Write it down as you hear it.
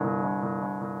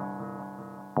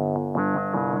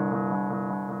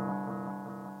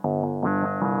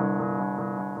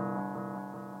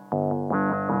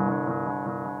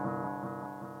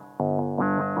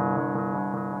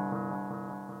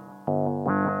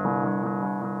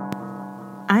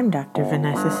I'm Dr.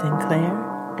 Vanessa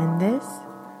Sinclair, and this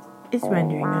is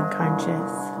Rendering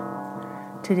Unconscious.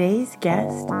 Today's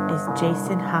guest is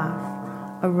Jason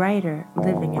Hoff, a writer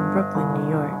living in Brooklyn, New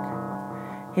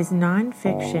York. His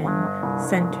nonfiction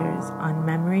centers on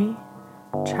memory,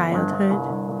 childhood,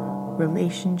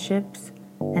 relationships,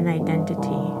 and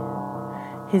identity.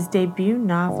 His debut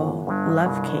novel,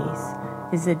 Love Case,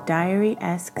 is a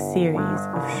diary-esque series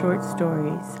of short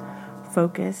stories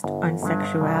focused on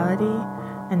sexuality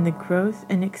and the growth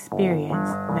and experience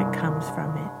that comes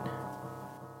from it.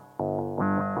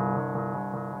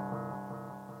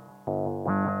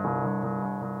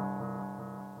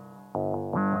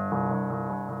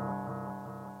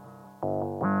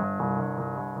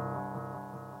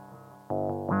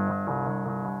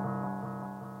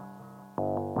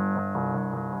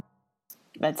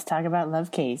 Let's talk about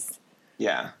Love Case.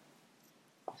 Yeah.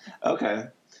 Okay.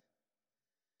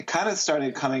 It kind of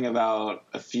started coming about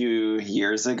a few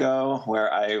years ago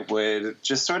where I would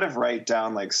just sort of write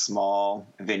down like small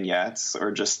vignettes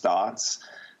or just thoughts.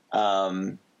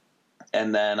 And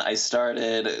then I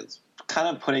started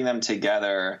kind of putting them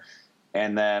together,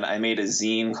 and then I made a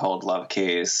zine called Love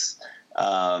Case.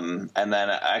 And then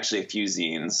actually a few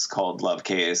zines called Love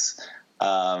Case.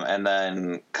 And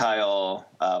then Kyle,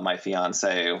 my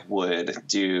fiance, would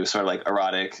do sort of like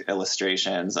erotic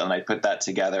illustrations, and I put that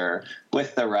together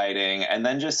with the writing, and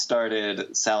then just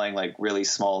started selling like really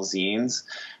small zines.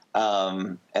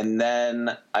 And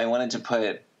then I wanted to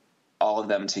put all of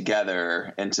them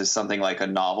together into something like a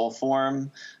novel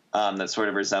form that sort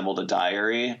of resembled a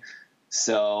diary.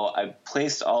 So I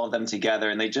placed all of them together,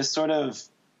 and they just sort of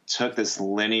took this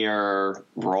linear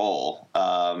role.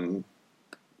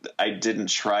 I didn't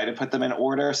try to put them in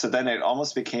order, so then it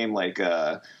almost became like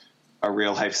a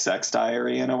real life sex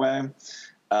diary in a way.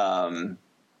 And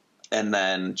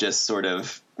then just sort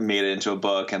of made it into a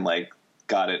book and like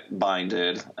got it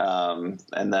binded. And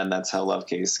then that's how Love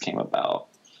Case came about.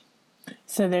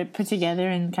 So they're put together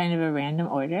in kind of a random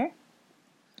order?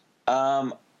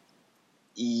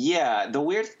 Yeah,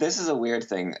 this is a weird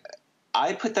thing.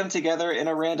 I put them together in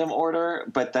a random order,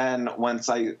 but then once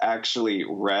I actually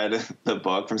read the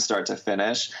book from start to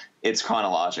finish, it's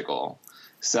chronological.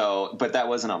 So, but that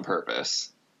wasn't on purpose.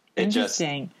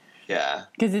 Interesting. Yeah.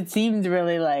 Because it seemed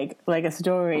really like a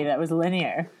story that was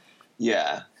linear.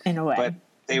 Yeah. In a way. But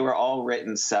they were all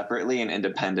written separately and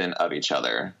independent of each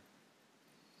other.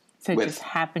 So it just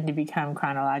happened to become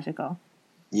chronological.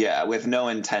 Yeah, with no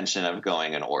intention of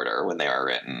going in order when they were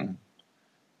written.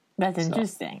 That's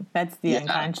interesting. That's the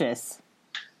unconscious.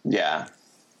 Yeah.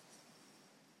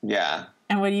 Yeah.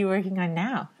 And what are you working on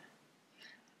now?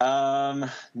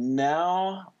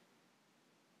 Now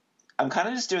I'm kind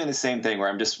of just doing the same thing where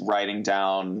I'm just writing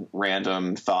down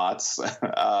random thoughts.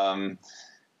 I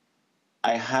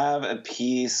have a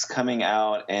piece coming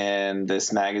out in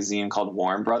this magazine called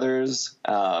Warren Brothers,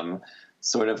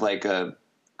 sort of like a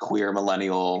queer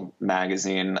millennial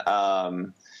magazine.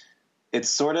 It's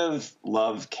sort of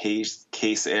Love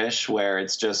Case-ish, where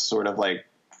it's just sort of like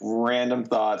random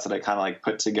thoughts that I kind of like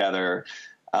put together.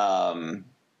 And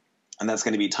that's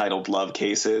going to be titled Love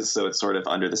Cases, so it's sort of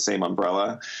under the same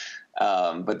umbrella.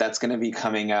 But that's going to be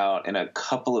coming out in a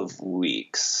couple of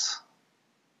weeks.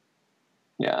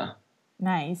 Yeah.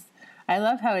 Nice. I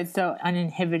love how it's so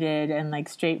uninhibited and like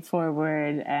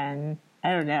straightforward, and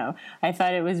I don't know. I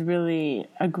thought it was really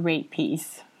a great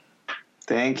piece.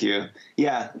 Thank you.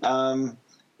 Yeah.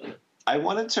 I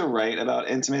wanted to write about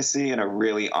intimacy in a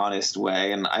really honest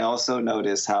way. And I also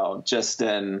noticed how just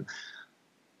in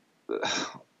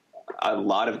a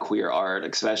lot of queer art,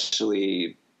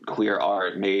 especially queer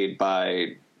art made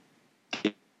by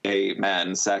gay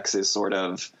men, sex is sort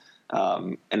of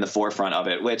in the forefront of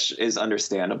it, which is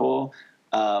understandable.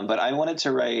 But I wanted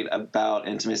to write about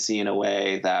intimacy in a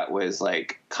way that was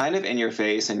like kind of in your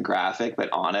face and graphic, but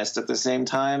honest at the same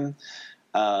time.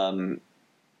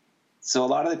 So a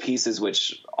lot of the pieces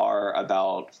which are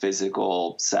about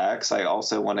physical sex, I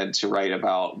also wanted to write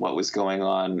about what was going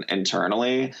on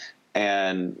internally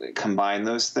and combine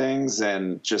those things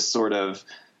and just sort of,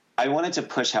 I wanted to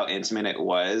push how intimate it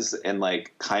was and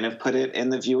like kind of put it in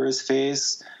the viewer's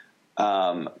face,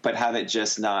 but have it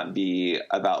just not be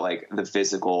about like the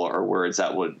physical or words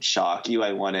that would shock you.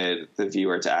 I wanted the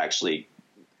viewer to actually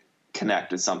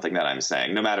connect with something that I'm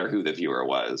saying, no matter who the viewer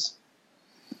was.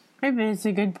 Right, but it's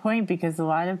a good point, because a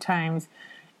lot of times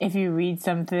if you read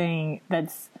something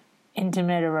that's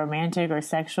intimate or romantic or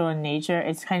sexual in nature,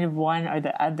 it's kind of one or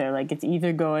the other. Like it's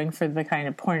either going for the kind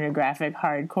of pornographic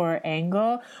hardcore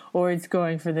angle, or it's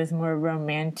going for this more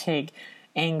romantic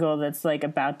angle that's like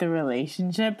about the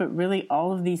relationship, but really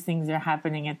all of these things are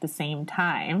happening at the same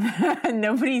time.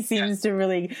 Nobody seems to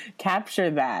really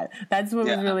capture that. That's what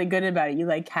was really good about it. You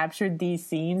like captured these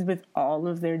scenes with all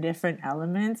of their different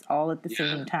elements all at the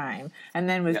same time. And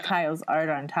then with Kyle's art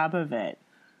on top of it.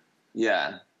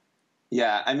 Yeah.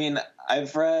 Yeah. I mean,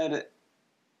 I've read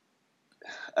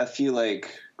a few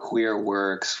like queer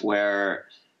works where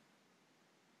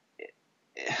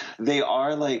they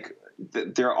are like,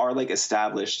 there are like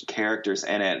established characters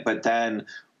in it, but then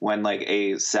when like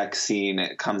a sex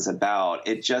scene comes about,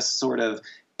 it just sort of,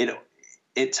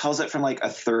 it tells it from like a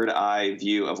third eye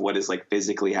view of what is like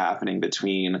physically happening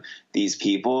between these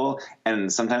people.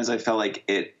 And sometimes I felt like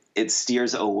it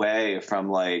steers away from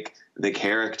like the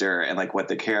character and like what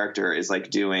the character is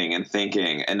like doing and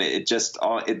thinking. And it just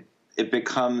it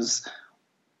becomes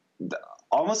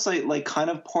almost like kind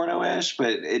of porno-ish, but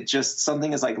it just,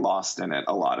 something is like lost in it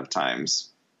a lot of times.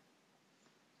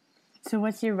 So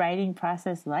what's your writing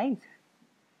process like?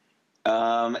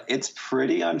 It's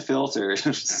pretty unfiltered.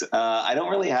 I don't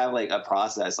really have like a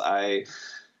process. I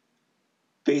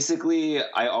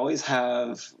always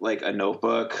have like a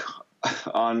notebook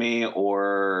on me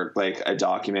or like a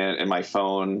document in my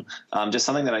phone, just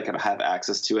something that I can have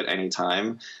access to at any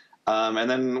time. And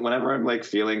then whenever I'm like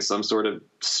feeling some sort of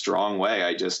strong way,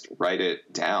 I just write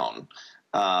it down.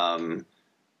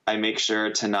 I make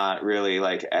sure to not really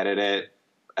like edit it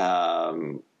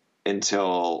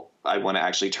until I want to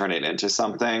actually turn it into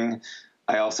something.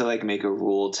 I also like make a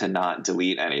rule to not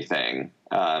delete anything.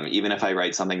 Even if I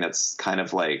write something that's kind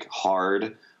of like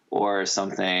hard or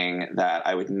something that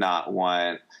I would not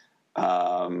want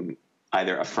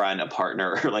either a friend, a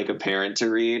partner, or like a parent to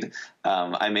read,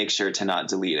 I make sure to not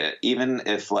delete it. Even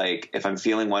if I'm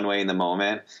feeling one way in the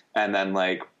moment and then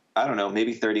like, I don't know,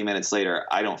 maybe 30 minutes later,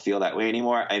 I don't feel that way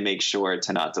anymore, I make sure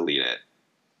to not delete it.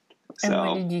 And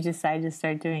when did you decide to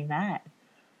start doing that?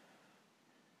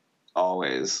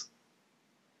 Always.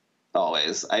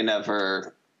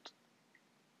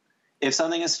 If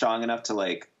something is strong enough to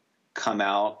like come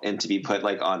out and to be put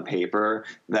like on paper,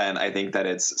 then I think that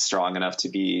it's strong enough to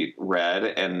be read,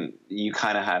 and you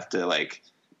kind of have to like,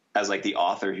 as like the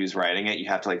author who's writing it, you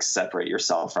have to like separate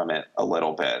yourself from it a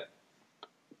little bit.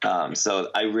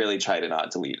 So I really try to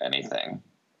not delete anything.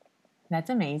 That's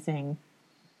amazing.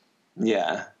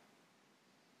 Yeah.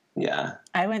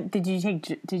 Did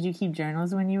you keep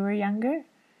journals when you were younger?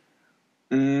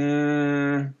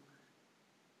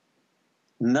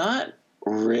 Not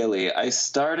really. I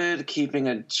started keeping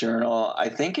a journal, I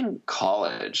think, in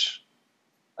college.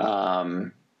 I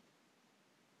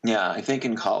think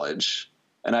in college.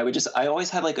 And I always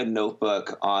had like a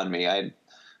notebook on me. I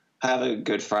have a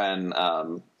good friend,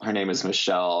 her name is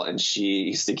Michelle, and she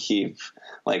used to keep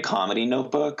like comedy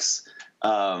notebooks,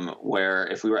 where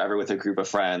if we were ever with a group of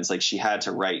friends, like she had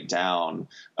to write down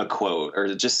a quote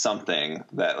or just something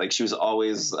that like she was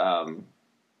always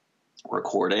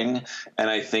recording. And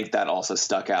I think that also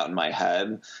stuck out in my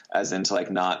head as into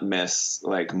like not miss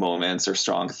like moments or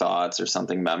strong thoughts or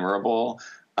something memorable.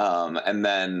 And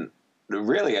then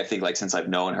really, I think like since I've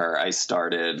known her, I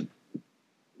started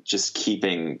just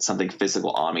keeping something physical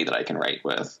on me that I can write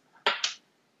with.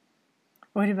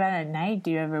 What about at night? Do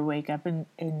you ever wake up in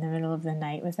the middle of the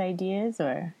night with ideas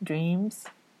or dreams?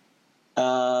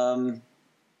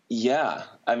 Yeah.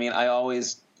 I mean, I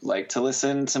always like to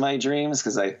listen to my dreams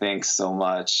because I think so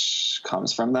much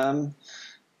comes from them.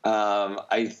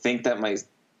 I think that my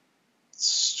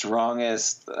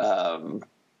strongest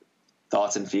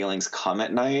thoughts and feelings come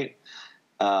at night.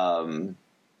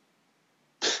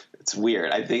 It's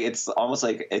weird. I think it's almost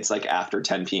like it's like after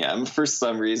 10 p.m. for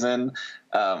some reason.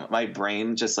 My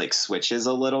brain just like switches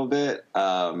a little bit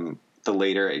the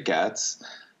later it gets.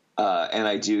 And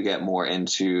I do get more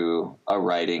into a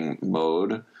writing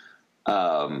mode.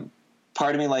 Part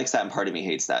of me likes that and part of me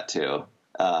hates that too.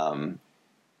 Does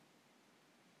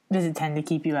it tend to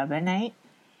keep you up at night?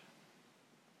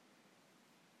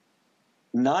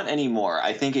 Not anymore.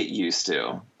 I think it used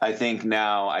to. I think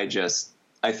now I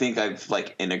think I've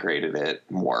like integrated it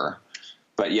more,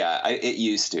 but yeah, it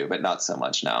used to, but not so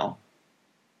much now.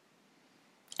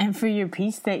 And for your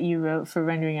piece that you wrote for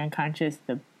Rendering Unconscious,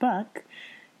 the book,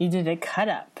 you did a cut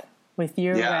up with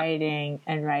your writing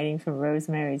and writing from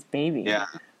Rosemary's Baby. Yeah.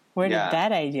 Where did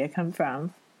that idea come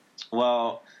from?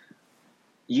 Well,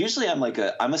 usually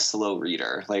I'm a slow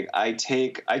reader. Like I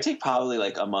take probably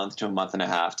like a month to a month and a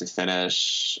half to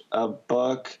finish a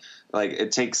book.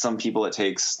 Like some people it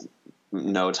takes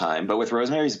no time, but with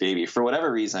Rosemary's Baby, for whatever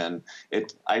reason,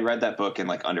 I read that book in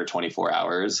like under 24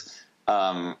 hours.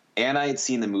 And and I had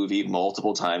seen the movie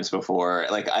multiple times before.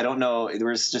 Like, I don't know, there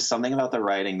was just something about the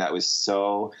writing that was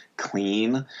so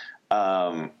clean.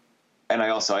 And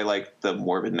I liked the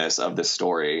morbidness of the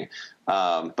story.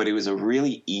 But it was a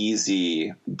really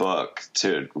easy book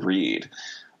to read.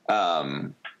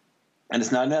 And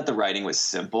it's not that the writing was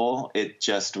simple. It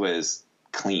just was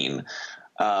clean.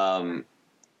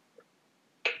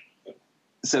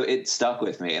 So it stuck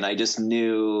with me, and I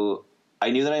knew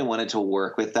that I wanted to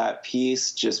work with that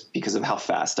piece just because of how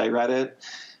fast I read it.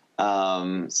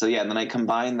 And then I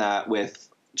combined that with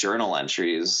journal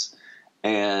entries,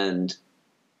 and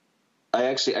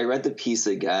I read the piece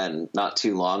again not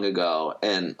too long ago,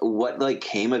 and what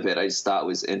came of it, I just thought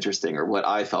was interesting, or what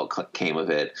I felt came of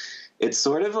it. It's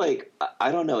sort of like,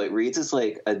 I don't know, it reads as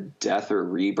like a death or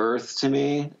rebirth to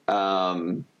me.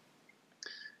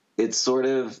 It's sort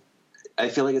of, I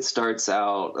feel like it starts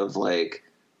out of like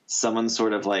someone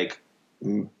sort of like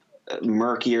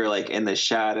murkier, like in the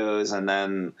shadows,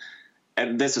 and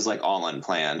this was like all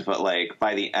unplanned, but like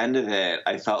by the end of it,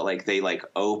 I felt like they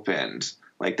opened.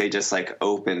 Like they just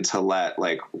open to let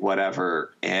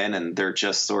whatever in, and they're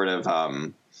just sort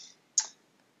of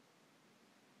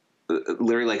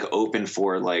literally open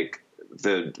for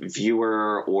the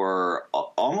viewer, or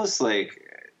almost like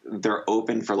they're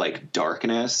open for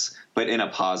darkness, but in a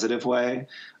positive way,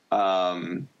 or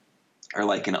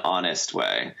an honest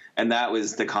way. And that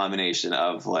was the combination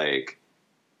of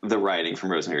the writing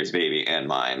from Rosemary's Baby and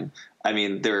mine. I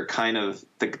mean, they're kind of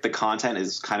the content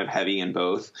is kind of heavy in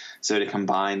both. So to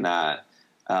combine that,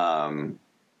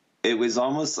 it was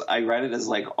almost, I read it as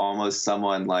almost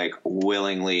someone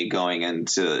willingly going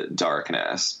into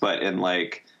darkness, but in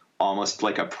almost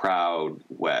a proud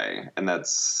way. And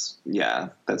that's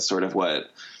sort of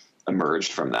what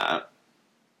emerged from that.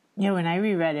 Yeah, when I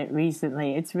reread it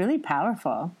recently, it's really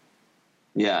powerful.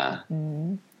 Yeah.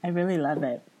 I really love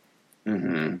it.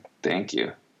 Mm-hmm. Thank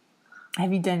you.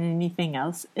 Have you done anything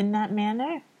else in that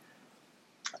manner?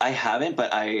 I haven't,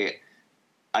 but I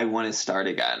want to start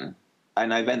again.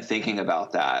 And I've been thinking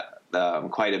about that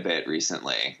quite a bit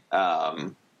recently,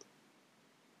 of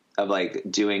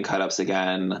doing cut-ups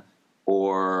again,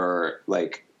 or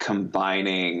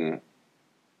combining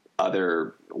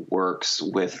other works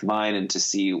with mine, and to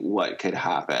see what could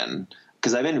happen.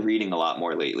 Because I've been reading a lot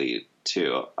more lately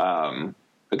too,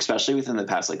 especially within the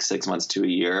past 6 months to a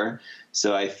year.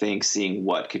 So I think seeing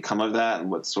what could come of that, and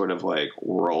what sort of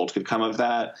world could come of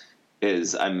that,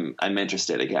 is I'm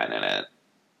interested again in it.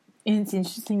 And it's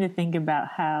interesting to think about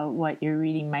how what you're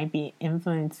reading might be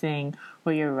influencing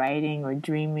what you're writing or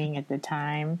dreaming at the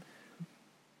time.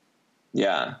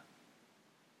 Yeah.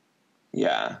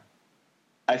 Yeah.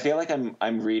 I feel like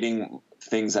I'm reading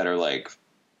things that are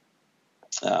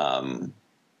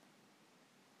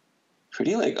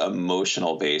pretty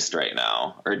emotional based right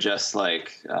now, or just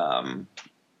with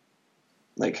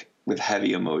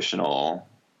heavy emotional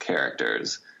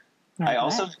characters. I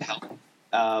also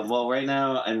right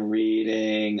now I'm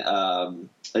reading a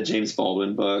James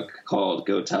Baldwin book called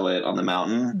Go Tell It on the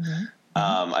Mountain.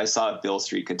 Mm-hmm. I saw Bill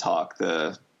Street Could Talk,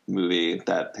 the movie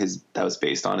that was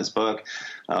based on his book.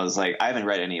 I was I haven't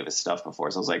read any of his stuff before,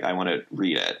 so I was I want to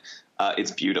read it.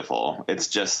 It's beautiful. It's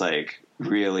just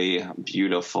really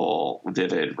beautiful,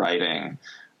 vivid writing.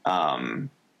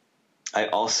 I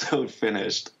also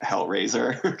finished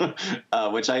Hellraiser,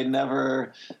 which I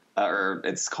never, or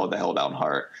it's called The Hellbound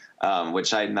Heart,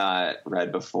 which I'd not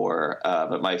read before.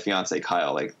 But my fiance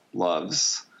Kyle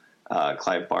loves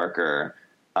Clive Barker.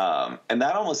 And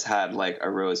that almost had a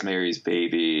Rosemary's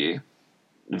Baby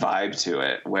vibe to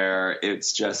it, where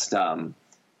it's just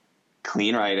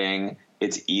clean writing.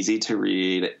 It's easy to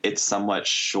read. It's somewhat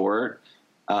short,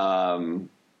 but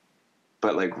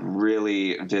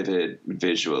really vivid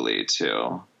visually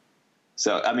too.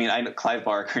 So, I mean, Clive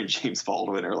Barker and James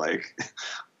Baldwin are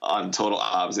on total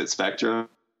opposite spectrum.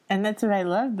 And that's what I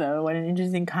love, though. What an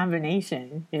interesting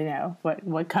combination,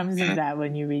 what comes of that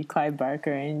when you read Clive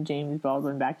Barker and James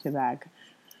Baldwin back to back.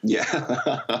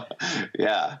 Yeah.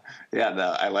 Yeah.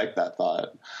 No, I like that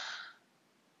thought.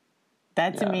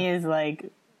 That to me is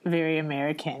very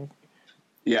American.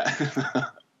 Yeah.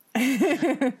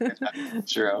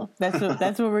 True.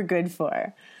 That's what we're good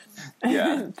for.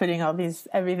 Yeah. Putting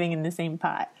everything in the same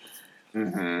pot.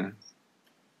 Mm-hmm.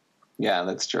 Yeah,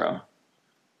 that's true.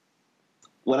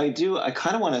 What I do, I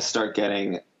kind of want to start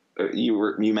getting,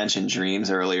 you mentioned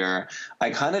dreams earlier. I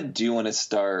kind of do want to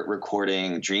start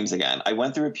recording dreams again. I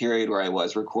went through a period where I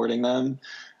was recording them.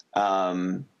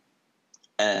 And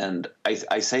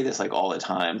I say this all the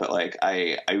time, but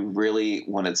I really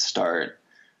want to start,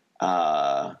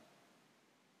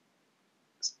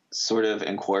 sort sort of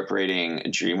incorporating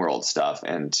dream world stuff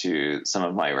into some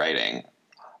of my writing.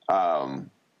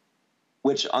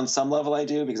 Which on some level I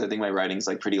do, because I think my writing's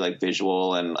like pretty like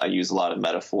visual and I use a lot of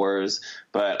metaphors,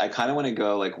 but I kind of want to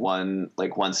go like one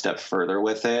step further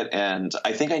with it. And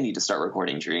I think I need to start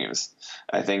recording dreams.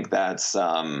 I think that's,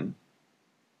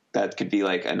 that could be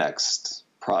like a next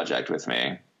project with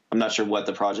me. I'm not sure what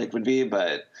the project would be,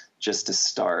 but just to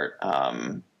start,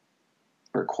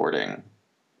 recording.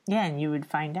 Yeah. And you would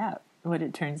find out what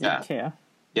it turns into.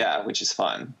 Yeah. Which is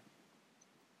fun.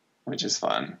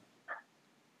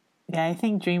 Yeah, I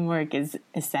think dream work is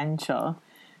essential.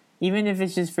 Even if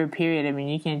it's just for a period. I mean,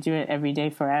 you can't do it every day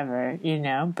forever, you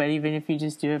know? But even if you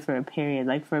just do it for a period.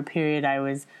 Like for a period, I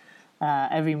was,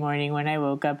 every morning when I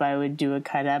woke up, I would do a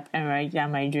cut up and write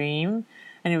down my dream.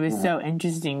 And it was so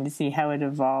interesting to see how it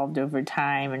evolved over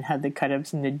time and how the cut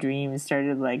ups and the dreams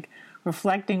started like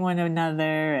reflecting one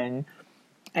another. And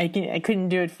I couldn't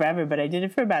do it forever, but I did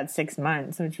it for about 6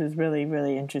 months, which was really,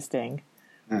 really interesting.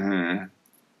 Mm-hmm.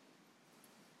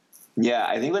 Yeah,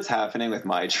 I think what's happening with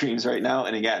my dreams right now,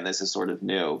 and again, this is sort of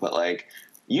new, but like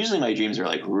usually my dreams are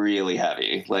like really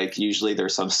heavy. Like usually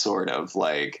there's some sort of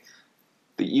like,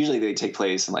 usually they take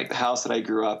place in like the house that I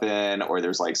grew up in, or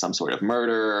there's like some sort of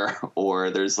murder, or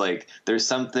there's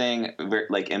something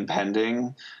like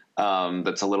impending,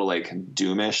 that's a little like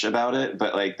doomish about it.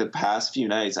 But like the past few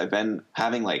nights I've been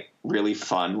having like really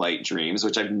fun light dreams,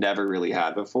 which I've never really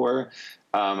had before.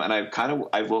 And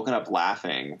I've woken up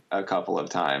laughing a couple of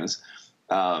times.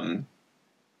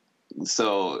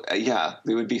 So yeah,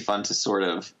 it would be fun to sort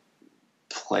of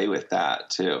play with that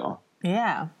too.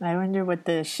 Yeah. I wonder what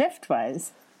the shift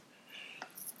was.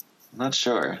 I'm not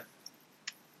sure.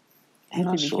 I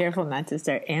have to be careful not to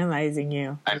start analyzing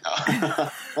you. I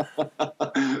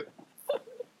know.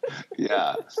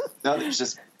 Yeah. No, there's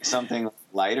just something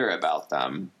lighter about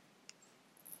them.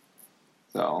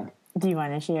 So. Do you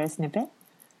want to share a snippet?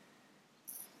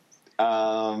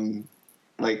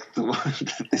 Like the one,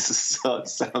 it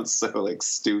sounds so like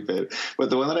stupid,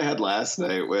 but the one that I had last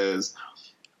night was,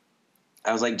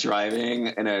 I was like driving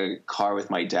in a car with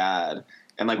my dad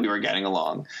and like we were getting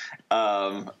along.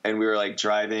 And we were like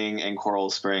driving in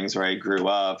Coral Springs where I grew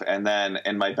up. And then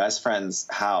in my best friend's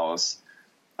house,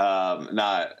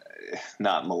 not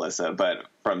Melissa, but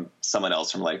from someone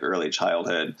else from like early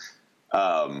childhood,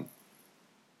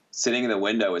 sitting in the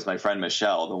window is my friend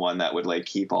Michelle, the one that would like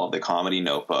keep all the comedy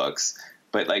notebooks.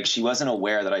 But like she wasn't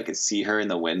aware that I could see her in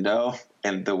the window,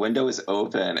 and the window was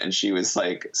open and she was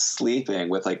like sleeping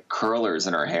with like curlers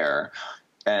in her hair.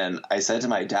 And I said to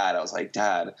my dad, I was like,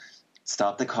 Dad,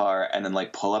 stop the car and then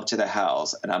like pull up to the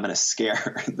house and I'm going to scare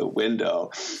her in the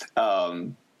window.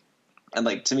 And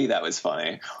like, to me, that was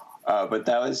funny. But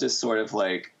that was just sort of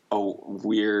like a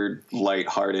weird,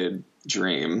 lighthearted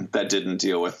dream that didn't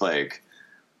deal with like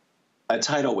a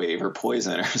tidal wave or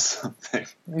poison or something.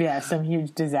 Yeah, some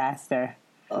huge disaster.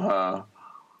 Uh-huh.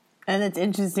 And it's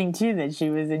interesting, too, that she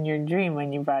was in your dream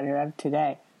when you brought her up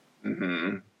today.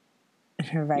 Mm-hmm.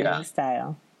 Her writing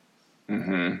style.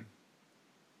 Mm-hmm.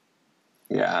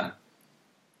 Yeah.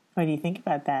 What do you think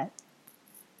about that?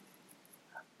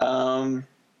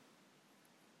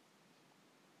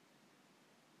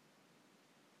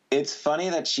 It's funny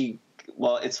that she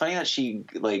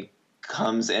like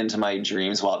comes into my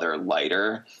dreams while they're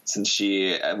lighter, since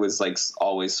she was like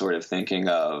always sort of thinking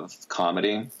of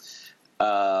comedy.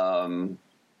 And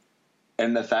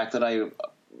the fact that I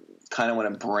kind of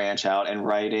want to branch out in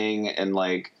writing and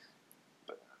like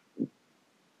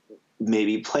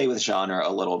maybe play with genre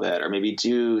a little bit, or maybe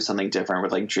do something different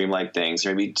with like dreamlike things, or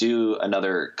maybe do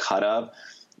another cut up.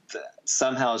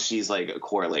 Somehow she's like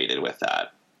correlated with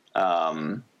that.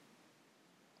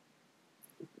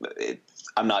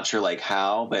 I'm not sure like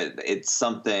how, but it's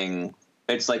something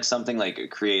like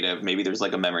creative. Maybe there's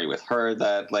like a memory with her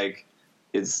that like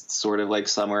is sort of like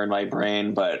somewhere in my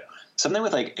brain, but something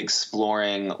with like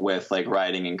exploring with like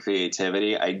writing and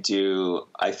creativity. I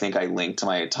think I linked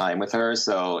my time with her.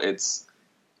 So it's,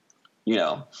 you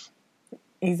know.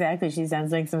 Exactly. She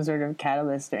sounds like some sort of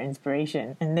catalyst or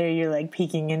inspiration. And there you're like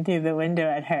peeking in through the window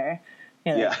at her.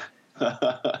 You're like,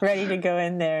 yeah. ready to go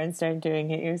in there and start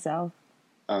doing it yourself.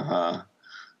 Uh-huh.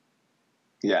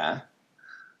 Yeah.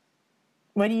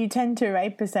 What do you tend to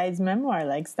write besides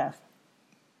memoir-like stuff?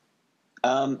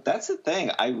 That's the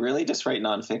thing. I really just write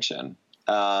nonfiction.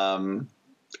 And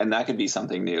that could be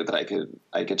something new that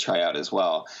I could try out as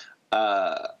well.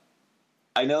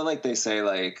 I know like they say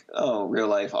like, oh, real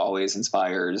life always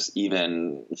inspires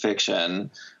even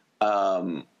fiction.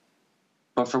 But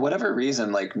for whatever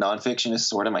reason, like nonfiction is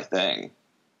sort of my thing.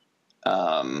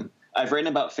 I've written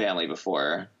about family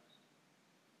before.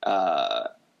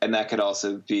 and that could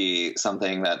also be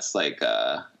something that's like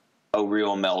a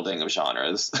real melding of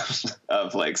genres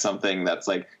of like something that's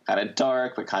like kind of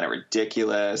dark but kind of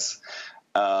ridiculous,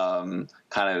 kind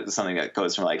of something that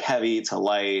goes from like heavy to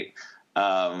light,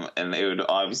 and it would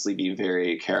obviously be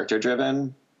very character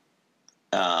driven,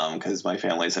 because my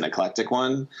family's an eclectic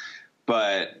one.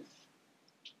 But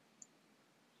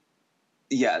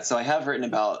yeah, so I have written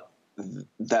about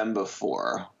them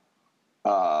before,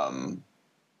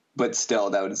 but still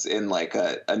that was in like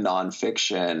a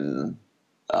nonfiction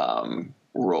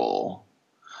role.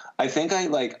 I think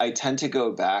I tend to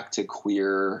go back to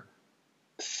queer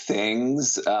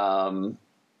things. I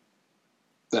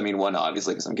mean, one,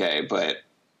 obviously because I'm gay, but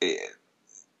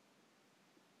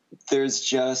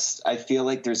I feel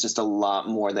like there's just a lot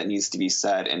more that needs to be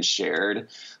said and shared,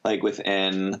 like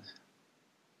within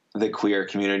the queer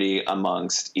community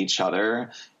amongst each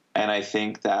other. And I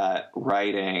think that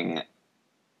writing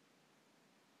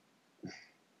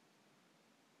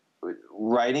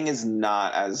is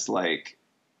not as like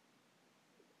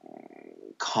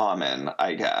common,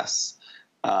 I guess,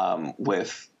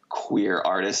 with queer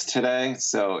artists today.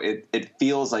 So it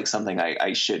feels like something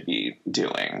I should be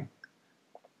doing.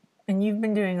 And you've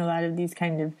been doing a lot of these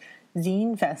kind of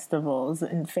zine festivals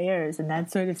and fairs and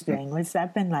that sort of thing. What's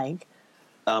that been like?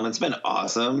 It's been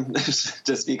awesome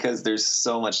just because there's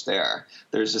so much there.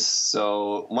 There's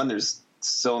so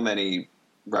many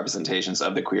representations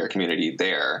of the queer community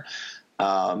there.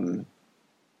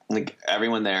 Like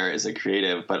everyone there is a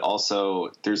creative, but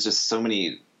also there's just so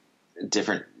many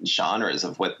different genres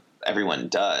of what everyone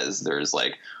does. There is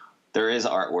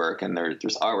artwork, and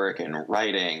there's artwork and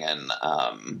writing, and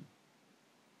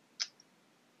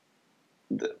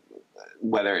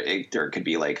there could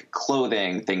be like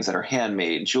clothing, things that are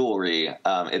handmade, jewelry.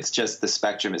 It's just the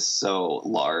spectrum is so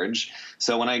large.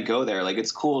 So when I go there, like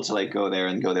it's cool to like go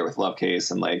there with Love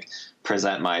Case and like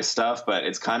present my stuff, but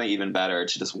it's kind of even better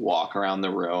to just walk around the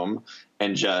room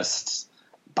and just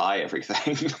buy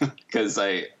everything. Because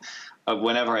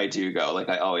whenever I do go, like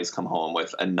I always come home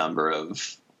with a number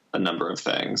of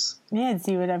things. Yeah, and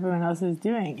see what everyone else is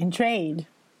doing and trade.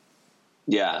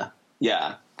 Yeah.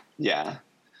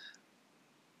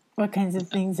 What kinds of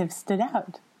things have stood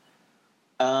out?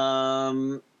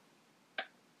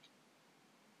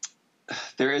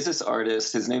 There is this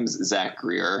artist, his name's Zach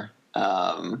Greer.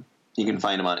 You can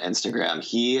find him on Instagram.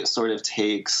 He sort of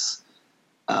takes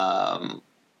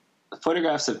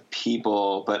photographs of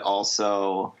people, but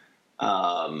also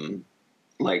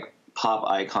like pop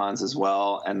icons as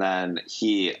well. And then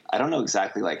I don't know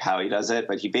exactly like how he does it,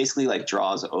 but he basically like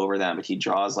draws over them, but he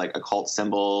draws like occult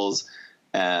symbols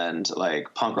and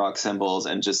like punk rock symbols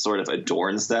and just sort of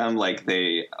adorns them like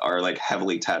they are like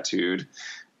heavily tattooed.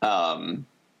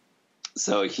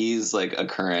 So he's like a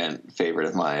current favorite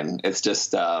of mine. It's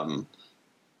just,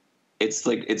 it's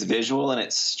like, it's visual and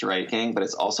it's striking, but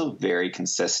it's also very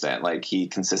consistent. Like he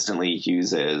consistently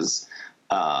uses,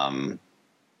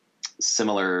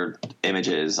 similar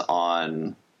images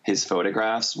on his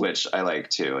photographs, which I like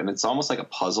too. And it's almost like a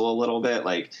puzzle a little bit.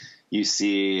 Like you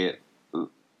see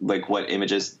like what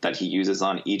images that he uses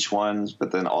on each one,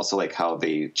 but then also like how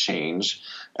they change.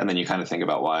 And then you kind of think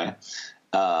about why.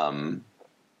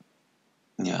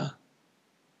 Yeah.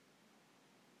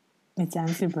 It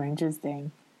sounds super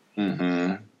interesting.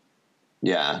 Mm-hmm.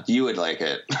 Yeah. You would like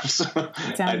it. It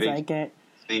sounds like it.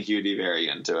 I think you'd be very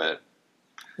into it.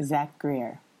 Zach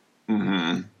Greer.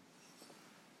 Mm-hmm.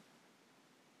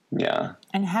 Yeah.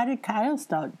 And how did Kyle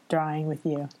start drawing with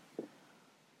you?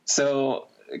 So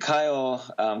Kyle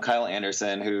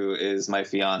Anderson, who is my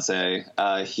fiance,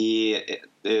 he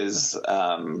is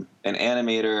an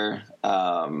animator,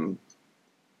 and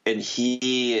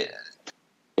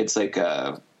it's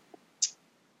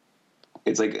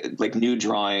like new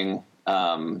drawing,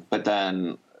 but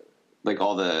then like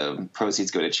all the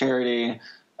proceeds go to charity,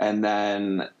 and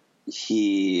then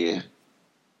he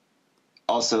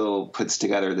also puts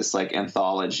together this like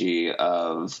anthology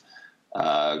of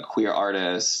queer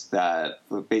artists that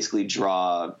basically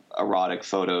draw erotic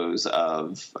photos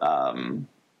of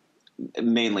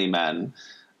mainly men,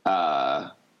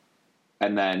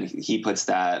 and then he puts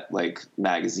that like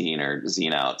magazine or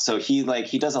zine out. So he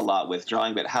does a lot with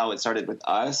drawing, but how it started with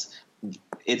us,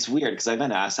 it's weird because I've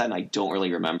been asked that and I don't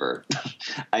really remember.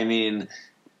 I mean,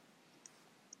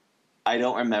 I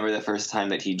don't remember the first time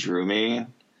that he drew me,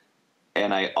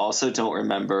 and I also don't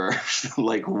remember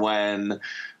like when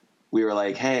we were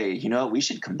like, hey, you know what, we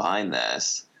should combine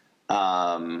this.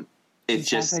 It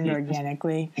just happened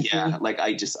organically. Yeah. Like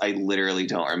I literally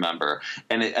don't remember.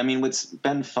 And I mean, what's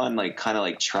been fun, like kind of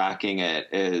like tracking it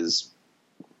is,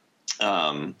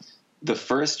 the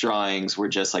first drawings were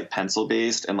just like pencil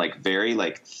based and like very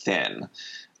like thin.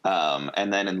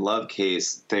 And then in Love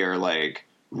Case, they're like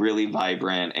really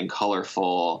vibrant and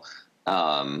colorful.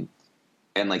 And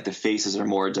like the faces are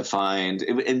more defined.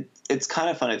 It's kind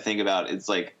of fun to think about. It's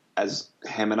like, as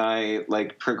him and I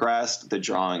like progressed, the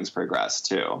drawings progressed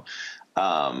too.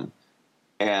 And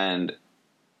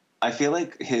I feel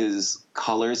like his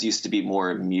colors used to be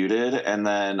more muted. And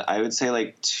then I would say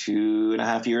like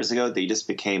 2.5 years ago, they just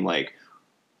became like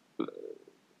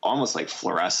almost like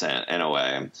fluorescent in a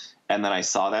way. And then I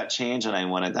saw that change and I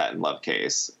wanted that in Love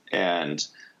Case. And,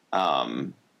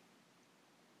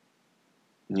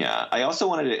 yeah, I also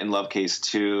wanted it in Love Case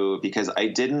too, because I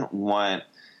didn't want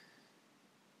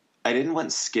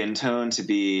skin tone to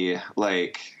be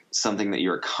like something that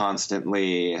you're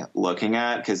constantly looking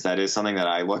at, because that is something that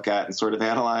I look at and sort of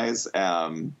analyze.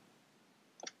 And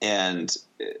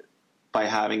by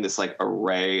having this like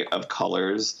array of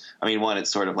colors, I mean, one, it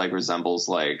sort of like resembles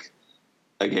like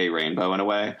a gay rainbow in a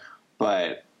way,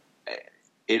 but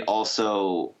it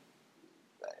also,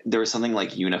 there was something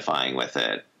like unifying with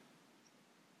it.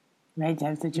 Right, to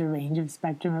have such a range of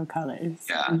spectrum of colors.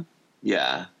 Yeah.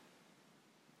 Yeah.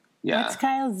 Yeah. What's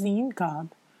Kyle's zine called?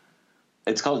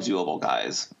 It's called Doable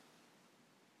Guys.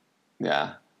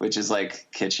 Yeah. Which is like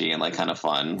kitschy and like kind of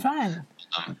fun. Fun.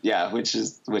 Yeah. Which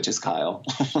is Kyle.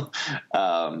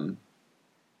 But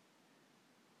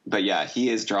yeah, he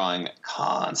is drawing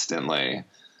constantly.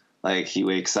 Like he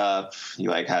wakes up, he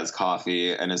like has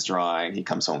coffee and is drawing. He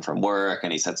comes home from work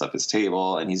and he sets up his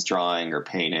table and he's drawing or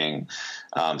painting.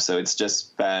 So it's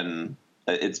been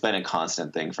a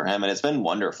constant thing for him, and it's been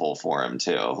wonderful for him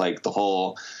too. Like the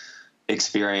whole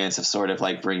experience of sort of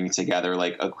like bringing together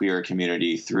like a queer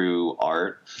community through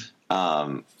art.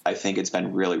 I think it's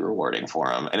been really rewarding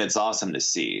for him, and it's awesome to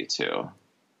see too.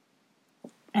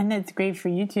 And it's great for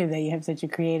you too that you have such a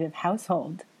creative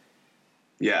household.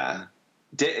 Yeah.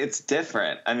 It's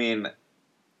different. I mean,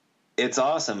 it's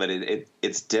awesome, but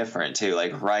it's different too.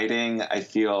 Like writing, I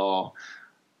feel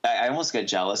I almost get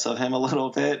jealous of him a little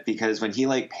bit, because when he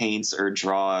like paints or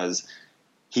draws,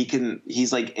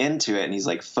 he's like into it and he's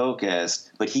like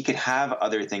focused, but he could have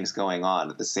other things going on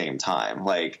at the same time.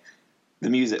 Like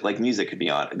music could be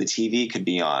on, the TV could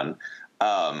be on.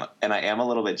 And I am a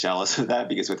little bit jealous of that,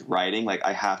 because with writing, like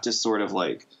I have to sort of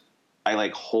like, I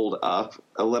like hold up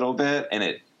a little bit, and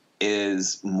it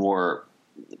is more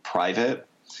private.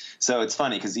 So it's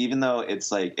funny, because even though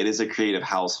it's like, it is a creative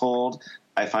household,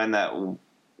 I find that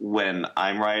when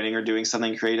I'm writing or doing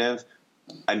something creative,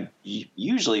 I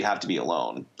usually have to be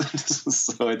alone.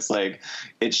 So it's like,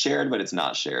 it's shared, but it's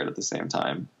not shared at the same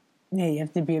time. Yeah, you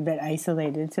have to be a bit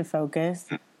isolated to focus.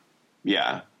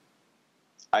 Yeah.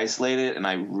 Isolated, and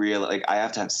I really, like, I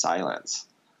have to have silence.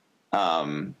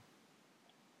 And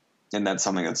that's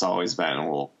something that's always been and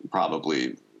will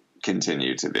probably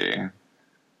continue to be.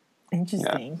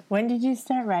 Interesting. Yeah. When did you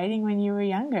start writing when you were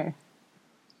younger?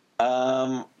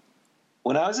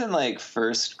 When I was in like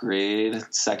first grade,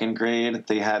 second grade,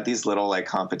 they had these little like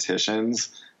competitions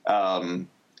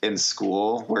in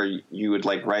school where you would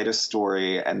like write a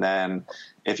story, and then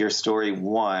if your story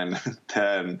won,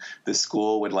 then the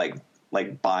school would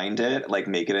like bind it, like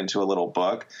make it into a little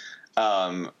book.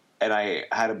 And I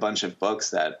had a bunch of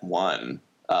books that won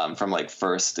from like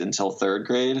first until third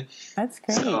grade. That's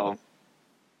great. So,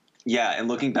 yeah, and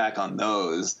looking back on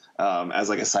those, as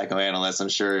like a psychoanalyst, I'm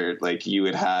sure like you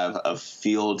would have a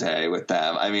field day with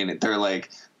them. I mean,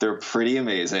 they're pretty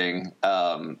amazing.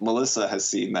 Melissa has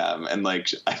seen them, and like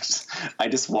I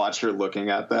just watch her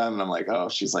looking at them, and I'm like, oh,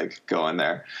 she's like going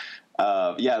there.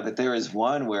 Yeah, but there is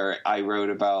one where I wrote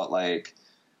about like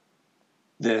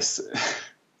this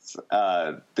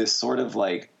this sort of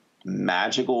like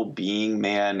magical being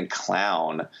man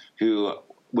clown who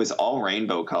was all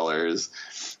rainbow colors.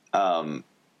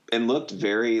 And looked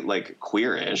very like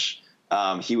queerish.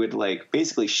 He would like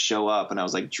basically show up, and I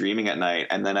was like dreaming at night,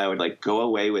 and then I would like go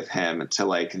away with him to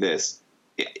like this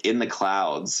in the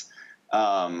clouds.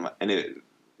 And it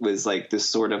was like this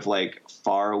sort of like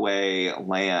far away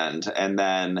land. And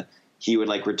then he would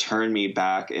like return me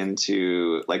back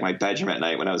into like my bedroom at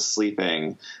night when I was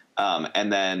sleeping.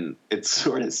 And then it's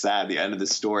sort of sad. The end of the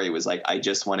story was like, I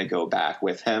just want to go back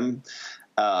with him.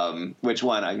 Which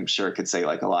one I'm sure could say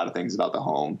like a lot of things about the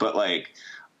home, but like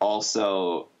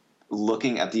also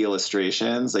looking at the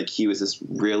illustrations, like he was this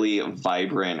really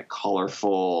vibrant,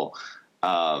 colorful,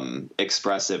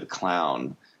 expressive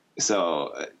clown.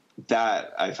 So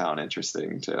that I found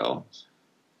interesting too.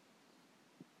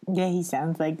 Yeah, he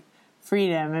sounds like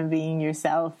freedom and being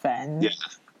yourself, and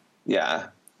yeah.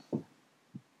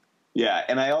 Yeah,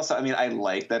 and I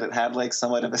like that it had like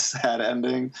somewhat of a sad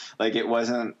ending. Like it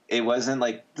wasn't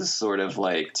like the sort of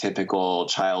like typical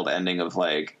child ending of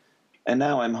like, and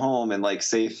now I'm home and like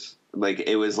safe. Like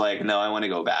it was like, no, I want to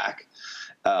go back.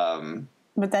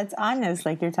 But that's honest,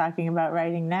 like you're talking about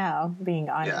writing now, being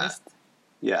honest.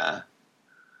 Yeah.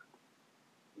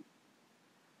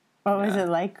 What was it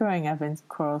like growing up in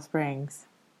Coral Springs?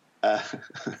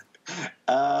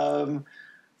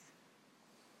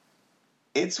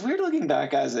 It's weird looking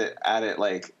back at it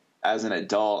like as an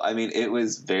adult. I mean, it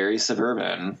was very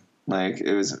suburban. Like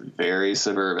it was very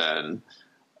suburban.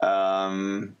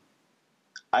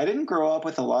 I didn't grow up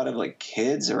with a lot of like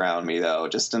kids around me though,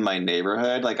 just in my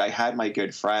neighborhood. Like I had my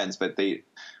good friends, but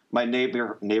my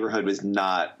neighborhood was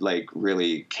not like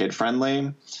really kid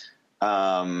friendly.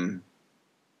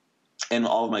 And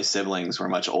all of my siblings were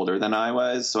much older than I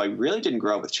was, so I really didn't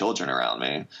grow up with children around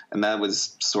me. And that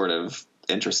was sort of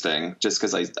interesting just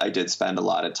because I did spend a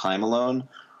lot of time alone.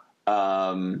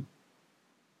 But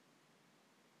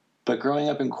growing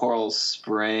up in Coral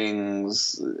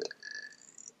Springs,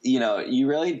 you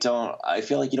really don't, I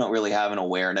feel like you don't really have an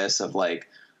awareness of like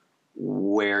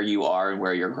where you are and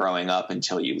where you're growing up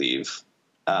until you leave.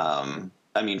 I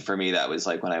mean, for me, that was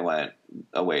like when I went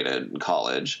away to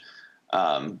college.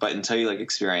 But until you like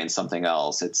experience something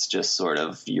else, it's just sort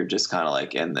of, you're just kind of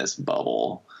like in this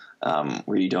bubble,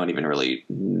 where you don't even really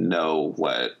know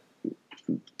what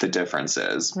the difference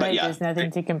is. Right, but yeah, there's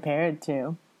nothing to compare it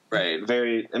to. Right.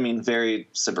 Very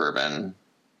suburban.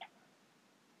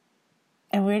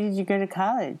 And where did you go to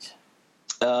college?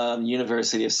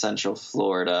 University of Central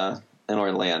Florida in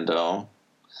Orlando.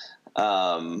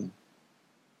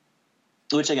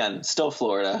 Which again, still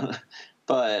Florida.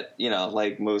 But,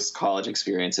 like most college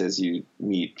experiences, you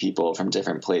meet people from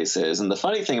different places. And the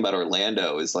funny thing about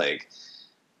Orlando is like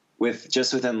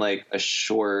within like a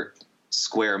short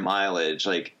square mileage,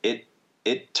 like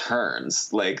it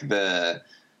turns, like the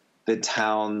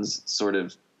towns sort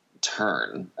of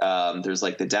turn. There's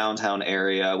like the downtown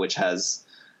area, which has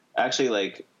actually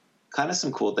like kind of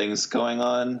some cool things going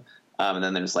on. And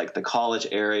then there's like the college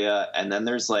area, and then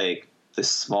there's like the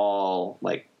small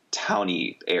like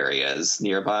towny areas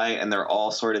nearby, and they're all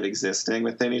sort of existing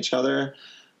within each other.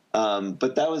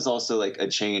 But that was also like a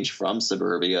change from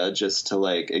suburbia, just to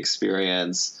like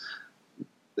experience,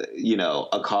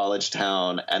 a college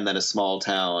town and then a small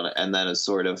town and then a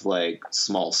sort of like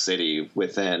small city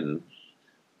within,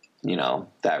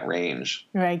 that range.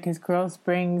 Right, because Coral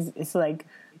Springs is like,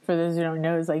 for those who don't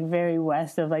know, is like very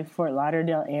west of like Fort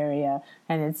Lauderdale area,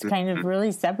 and it's kind of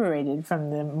really separated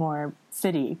from the more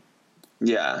city.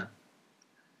 Yeah.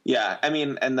 Yeah. I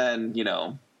mean, and then,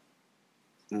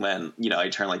 when, I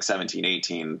turned like 17,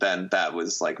 18, then that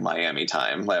was like Miami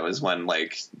time. That was when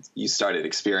like you started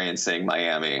experiencing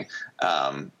Miami.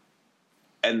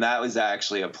 And that was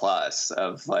actually a plus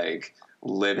of like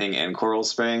living in Coral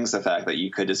Springs, the fact that you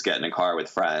could just get in a car with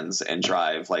friends and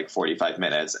drive like 45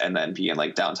 minutes and then be in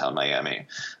like downtown Miami.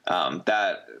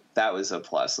 That was a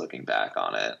plus looking back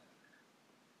on it.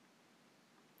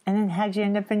 And then how'd you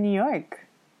end up in New York?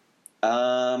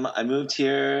 I moved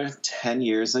here 10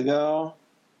 years ago.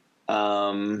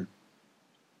 I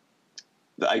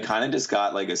kind of just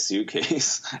got like a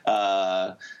suitcase.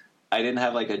 I didn't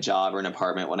have like a job or an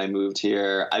apartment when I moved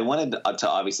here. I wanted to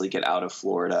obviously get out of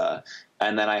Florida.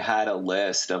 And then I had a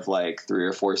list of like 3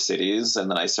 or 4 cities,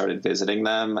 and then I started visiting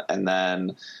them. And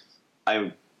then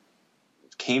I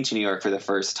came to New York for the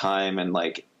first time in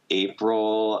like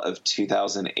April of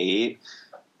 2008.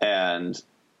 And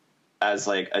as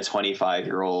like a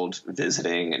 25-year-old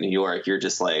visiting New York, you're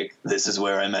just like, this is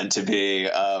where I'm meant to be.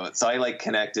 So I like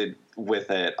connected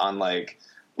with it on like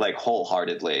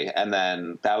wholeheartedly. And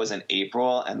then that was in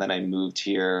April. And then I moved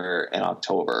here in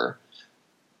October.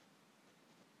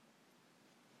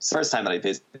 It's the first time that I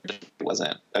visited, it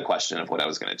wasn't a question of what I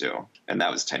was going to do. And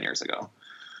that was 10 years ago.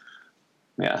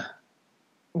 Yeah.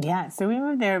 Yeah. So we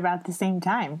moved there about the same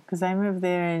time, because I moved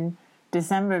there in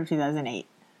December of 2008.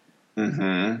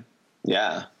 Mm-hmm.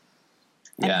 Yeah.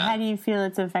 And how do you feel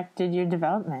it's affected your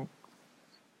development?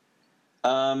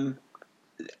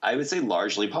 I would say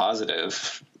largely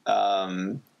positive.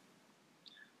 I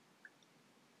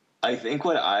think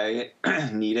what I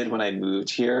needed when I moved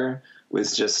here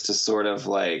was just to sort of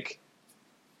like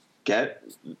get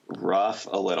rough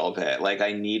a little bit. Like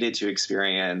I needed to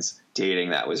experience dating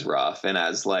that was rough. And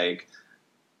as like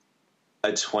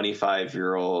a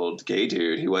 25-year-old gay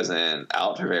dude who wasn't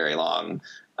out for very long,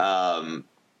 to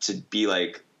be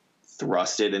like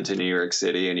thrusted into New York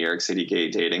City and New York City gay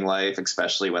dating life,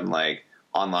 especially when like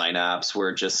online apps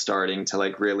were just starting to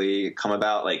like really come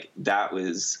about, like that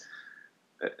was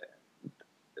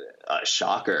a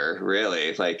shocker,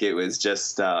 really. Like, it was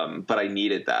just, but I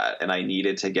needed that, and I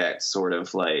needed to get sort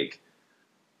of like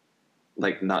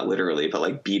not literally, but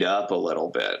like beat up a little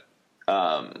bit.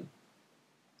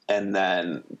 And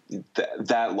then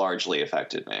that largely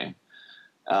affected me.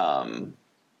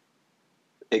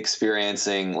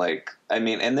 Experiencing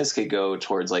and this could go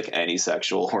towards like any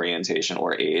sexual orientation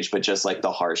or age, but just like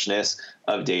the harshness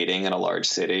of dating in a large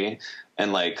city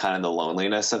and like kind of the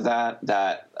loneliness of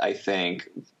that I think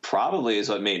probably is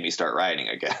what made me start writing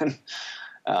again.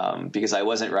 Because I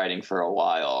wasn't writing for a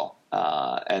while.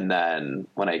 And then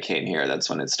when I came here, that's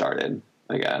when it started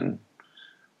again.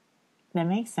 That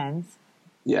makes sense.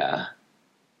 Yeah.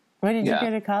 What did you go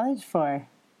to college for?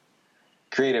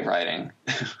 Creative writing.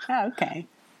 Oh, okay.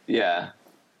 Yeah.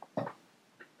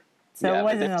 So it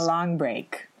wasn't a long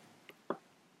break.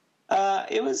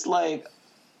 It was like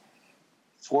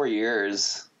 4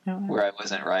 years where I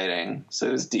wasn't writing, so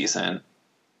it was decent.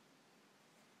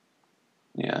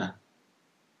 Yeah.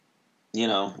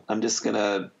 I'm just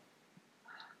gonna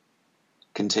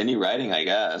continue writing, I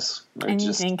guess.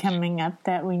 Anything coming up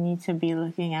that we need to be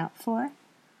looking out for?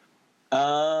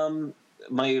 The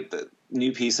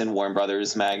new piece in Warner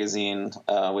Brothers magazine,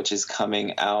 which is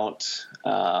coming out.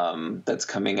 That's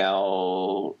coming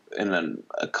out in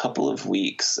a couple of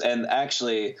weeks. And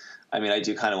actually, I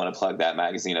do kind of want to plug that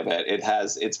magazine a bit.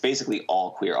 It's basically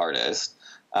all queer artists,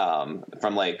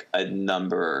 from like a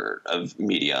number of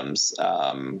mediums,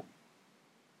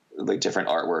 like different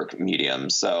artwork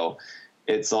mediums. So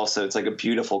it's like a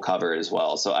beautiful cover as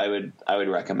well. So I would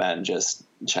recommend just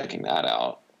checking that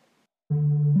out.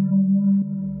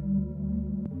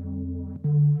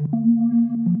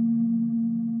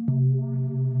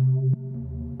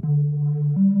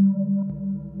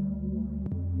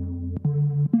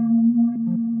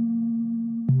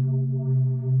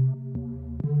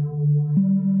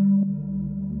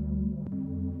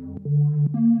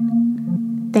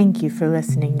 Thank you for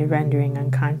listening to Rendering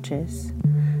Unconscious.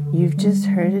 You've just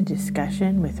heard a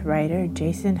discussion with writer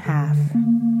Jason Haff.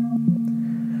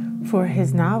 For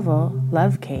his novel,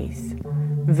 Love Case,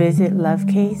 visit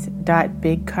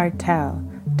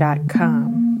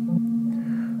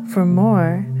lovecase.bigcartel.com. For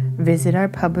more, visit our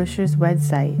publisher's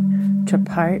website,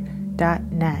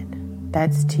 trapart.net.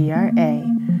 That's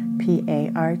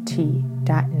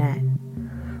TRAPART.net.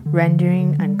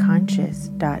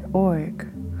 renderingunconscious.org.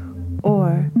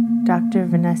 or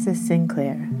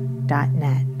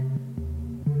drvanessasinclair.net.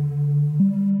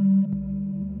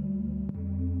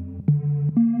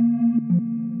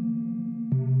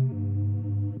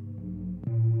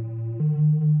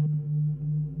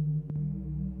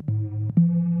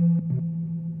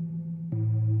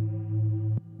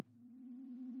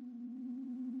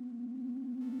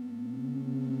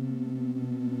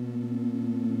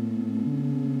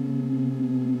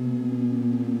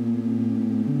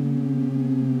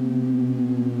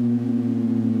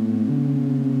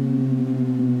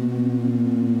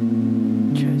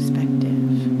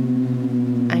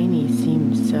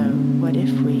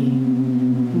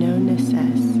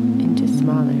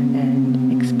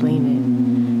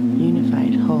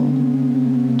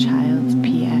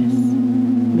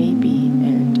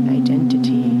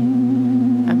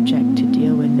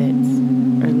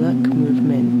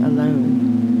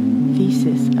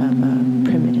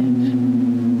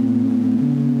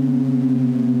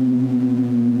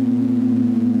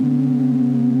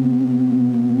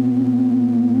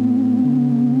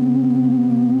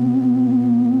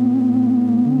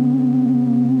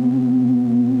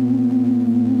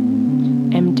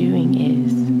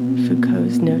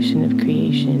 Notion of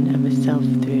creation of a self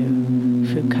through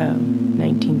Foucault,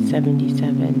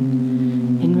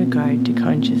 1977. In regard to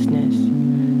consciousness,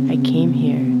 I came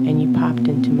here and you popped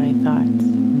into my thoughts.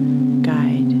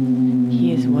 Guide,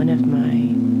 he is one of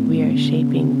my, we are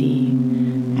shaping thee,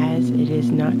 as it is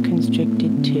not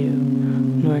constricted to,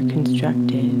 nor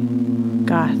constructed.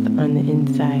 Goth on the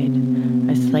inside,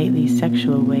 a slightly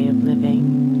sexual way of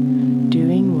living,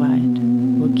 doing what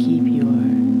will keep your,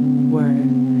 were,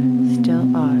 still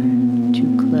are,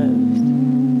 too close.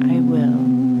 I will,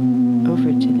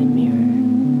 over to the mirror.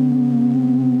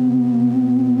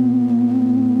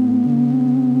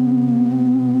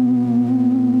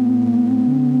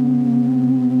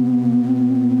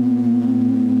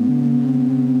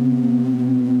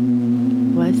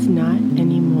 Was not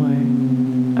anymore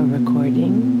a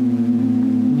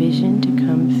recording, vision to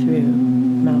come through,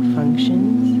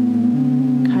 malfunction,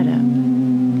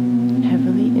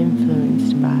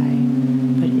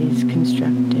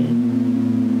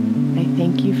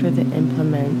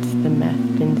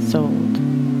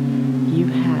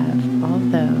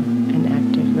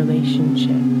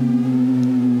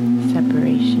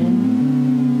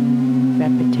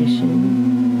 repetition